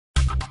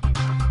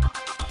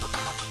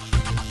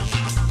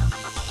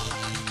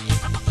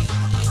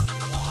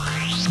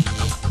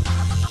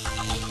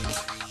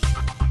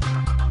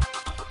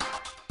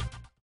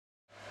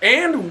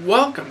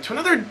welcome to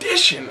another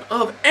edition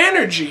of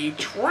Energy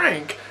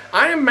Drink.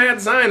 I am Mad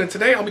Zion, and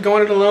today I'll be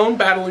going it alone,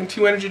 battling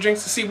two energy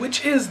drinks to see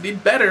which is the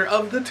better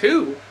of the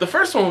two. The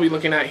first one we'll be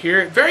looking at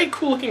here, very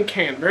cool looking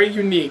can, very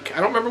unique. I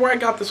don't remember where I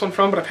got this one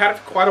from, but I've had it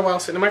for quite a while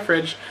sitting in my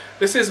fridge.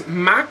 This is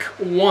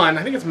MAQ1,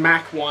 I think it's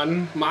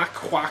MAQ1,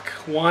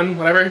 MAQ1,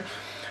 whatever.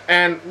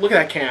 And look at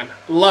that can.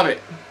 Love it.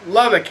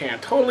 Love that can.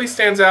 Totally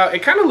stands out. It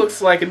kind of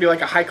looks like it'd be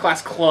like a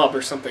high-class club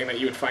or something that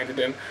you would find it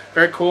in.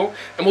 Very cool.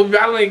 And we'll be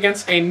battling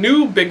against a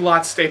new Big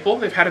Lots staple.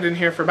 They've had it in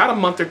here for about a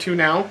month or two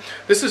now.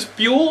 This is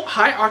Fuel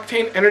High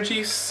Octane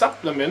Energy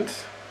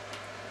Supplement.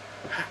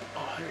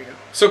 Oh, there you go.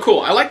 So cool.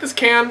 I like this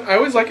can. I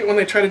always like it when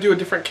they try to do a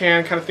different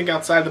can, kind of think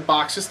outside the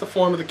box. Just the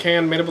form of the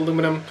can, made of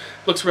aluminum.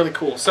 Looks really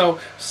cool. So,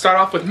 start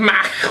off with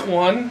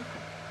MAQ1.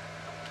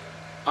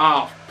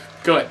 Oh,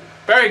 good.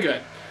 Very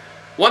good.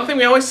 One thing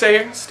we always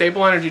say,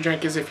 staple energy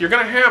drink, is if you're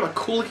going to have a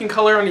cool looking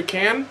color on your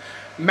can,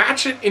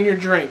 match it in your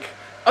drink.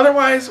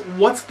 Otherwise,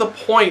 what's the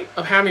point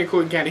of having a cool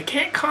looking can? It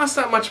can't cost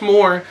that much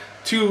more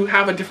to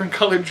have a different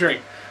colored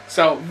drink.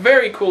 So,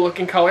 very cool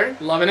looking color.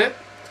 Loving it.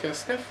 Let's get a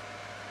sniff.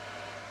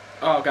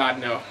 Oh god,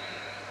 no.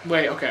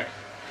 Wait, okay.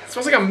 It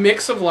smells like a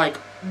mix of like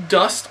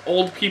dust,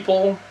 old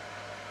people,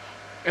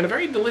 and a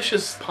very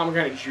delicious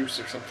pomegranate juice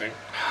or something.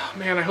 Oh,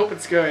 man, I hope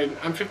it's good.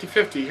 I'm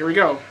 50-50. Here we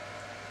go.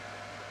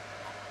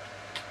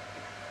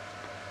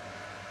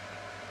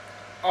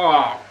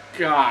 Oh,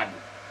 God.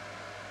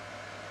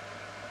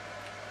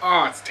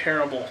 Oh, it's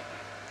terrible.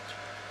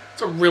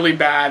 It's a really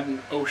bad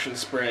ocean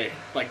spray.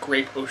 Like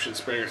grape ocean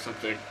spray or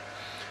something.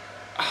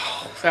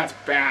 Oh, that's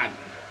bad.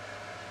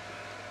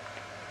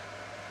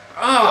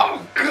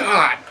 Oh,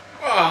 God.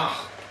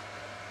 Oh.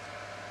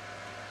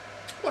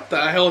 What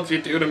the hell did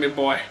you do to me,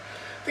 boy?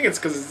 I think it's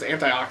because it's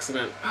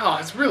antioxidant. Oh,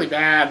 it's really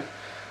bad.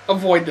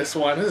 Avoid this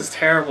one. This is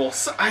terrible.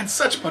 I had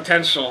such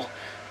potential.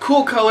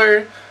 Cool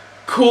color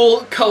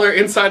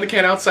inside the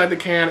can, outside the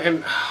can,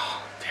 and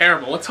oh,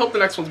 terrible. Let's hope the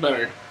next one's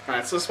better.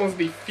 Alright, so this one's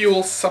the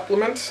Fuel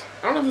Supplement.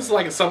 I don't know if this is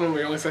like a supplement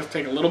where you only have to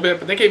take a little bit,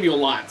 but they gave you a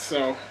lot,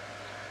 so...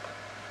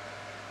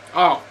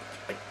 Oh.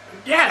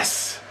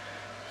 Yes!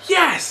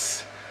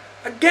 Yes!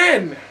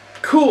 Again!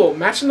 Cool.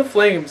 Matching the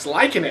flames.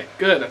 Liking it.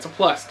 Good. That's a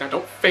plus. Now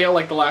don't fail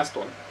like the last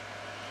one.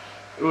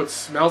 Ooh, it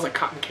smells like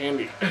cotton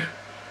candy.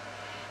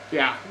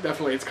 Yeah,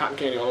 definitely it's cotton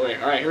candy all the way.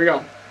 Alright, here we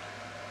go.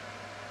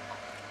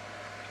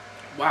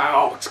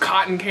 Wow, it's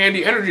cotton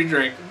candy energy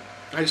drink.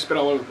 I just spit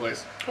all over the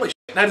place. Holy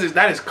shit,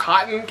 that is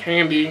cotton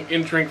candy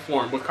in drink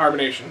form with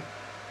carbonation.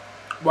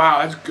 Wow,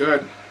 that's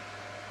good.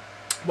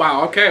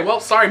 Wow, okay, well,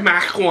 sorry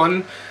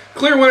MAQ1.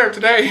 Clear winner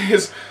today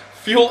is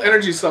Fuel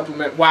Energy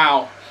Supplement.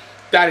 Wow,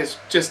 that is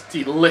just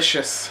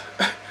delicious.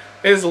 It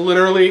is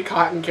literally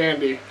cotton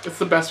candy. It's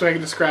the best way I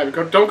can describe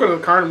it. Don't go to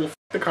the carnival, f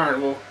the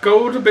carnival.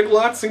 Go to Big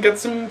Lots and get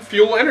some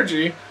Fuel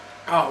Energy.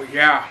 Oh,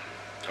 yeah.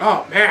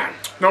 Oh, man.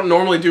 I don't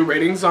normally do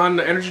ratings on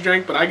the energy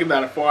drink, but I give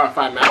that a 4 out of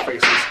 5 mouth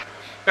faces.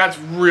 That's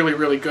really,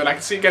 really good. I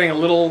can see it getting a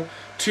little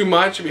too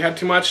much. If you had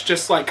too much,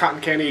 just like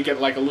cotton candy, you get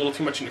like a little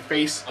too much in your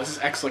face. This is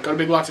excellent. Go to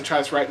Big Lots and try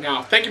this right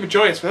now. Thank you for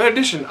joining us for another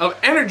edition of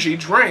Energy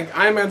Drink.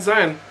 I am Mad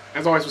Zion.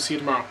 As always, we'll see you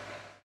tomorrow.